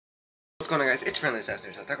going on, guys? It's Friendly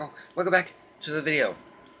Assassin Taco. Welcome back to the video.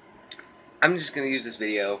 I'm just going to use this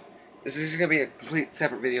video. This is going to be a complete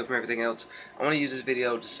separate video from everything else. I want to use this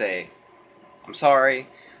video to say I'm sorry.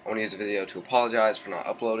 I want to use the video to apologize for not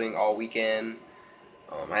uploading all weekend.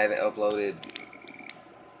 I haven't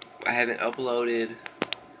uploaded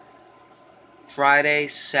Friday,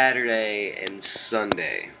 Saturday, and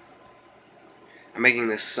Sunday. I'm making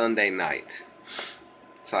this Sunday night.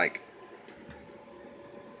 It's like,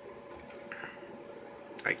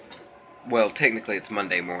 well, technically it's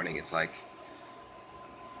Monday morning. It's like,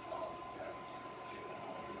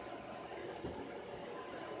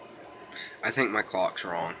 I think my clock's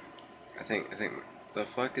wrong. I think, the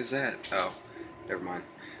fuck is that? Oh, never mind.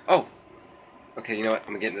 Oh, okay, you know what? I'm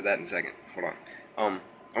gonna get into that in a second. Hold on.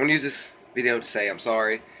 I'm gonna use this video to say I'm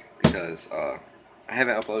sorry because I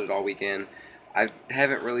haven't uploaded all weekend. I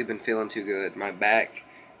haven't really been feeling too good. My back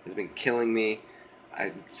has been killing me.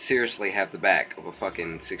 I seriously have the back of a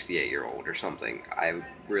fucking 68-year-old or something. I have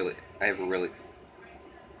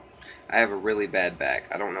a really bad back.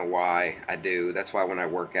 I don't know why I do. That's why when I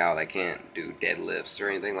work out, I can't do deadlifts or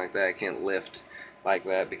anything like that. I can't lift like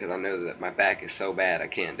that because I know that my back is so bad I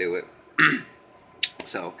can't do it.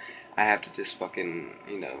 So I have to just fucking,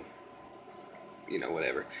 you know,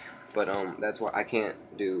 whatever. But that's why I can't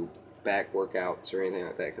do back workouts or anything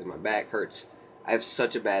like that because my back hurts. I have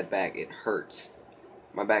such a bad back, it hurts.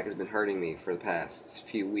 My back has been hurting me for the past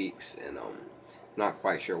few weeks, and not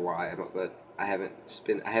quite sure why, but I haven't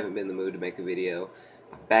been in the mood to make a video.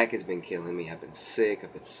 My back has been killing me. I've been sick.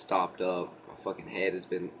 I've been stopped up. My fucking head has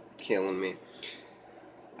been killing me.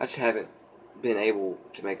 I just haven't been able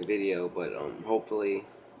to make a video, but hopefully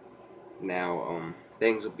now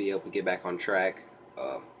things will be able to get back on track.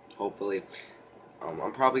 Hopefully,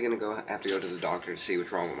 I'm probably gonna have to go to the doctor to see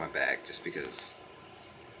what's wrong with my back, just because,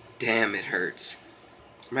 damn, it hurts.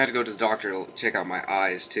 I'm gonna have to go to the doctor to check out my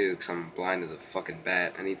eyes too, because I'm blind as a fucking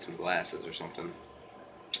bat. I need some glasses or something.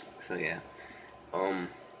 So yeah. And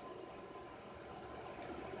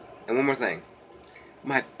one more thing.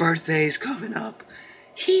 My birthday's coming up.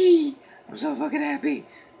 Hee! I'm so fucking happy.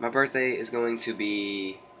 My birthday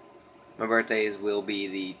will be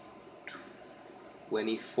the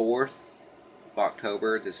 24th of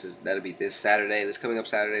October. That'll be this Saturday. This coming up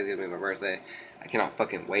Saturday is gonna be my birthday. I cannot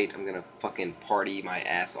fucking wait. I'm gonna fucking party my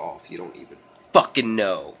ass off. You don't even fucking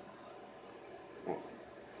know.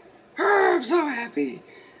 I'm so happy.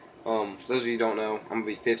 For those of you who don't know, I'm gonna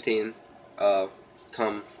be 15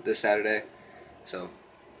 come this Saturday. So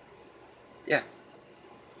yeah.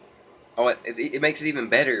 Oh, it makes it even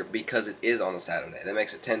better because it is on a Saturday. That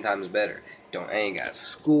makes it 10 times better. I ain't got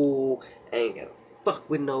school. I ain't gotta fuck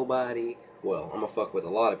with nobody. Well, I'm gonna fuck with a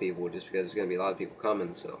lot of people just because there's gonna be a lot of people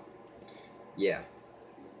coming, so yeah.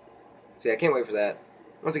 So yeah, I can't wait for that.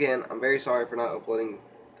 Once again, I'm very sorry for not uploading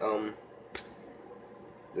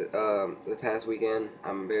the past weekend.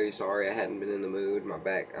 I'm very sorry. I hadn't been in the mood. My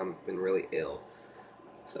back, I've been really ill.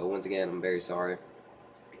 So once again, I'm very sorry.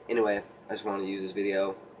 Anyway, I just wanted to use this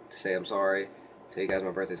video to say I'm sorry. Tell you guys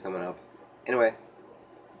my birthday's coming up. Anyway,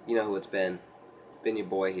 you know who it's been. Been your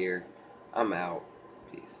boy here. I'm out.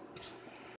 Peace.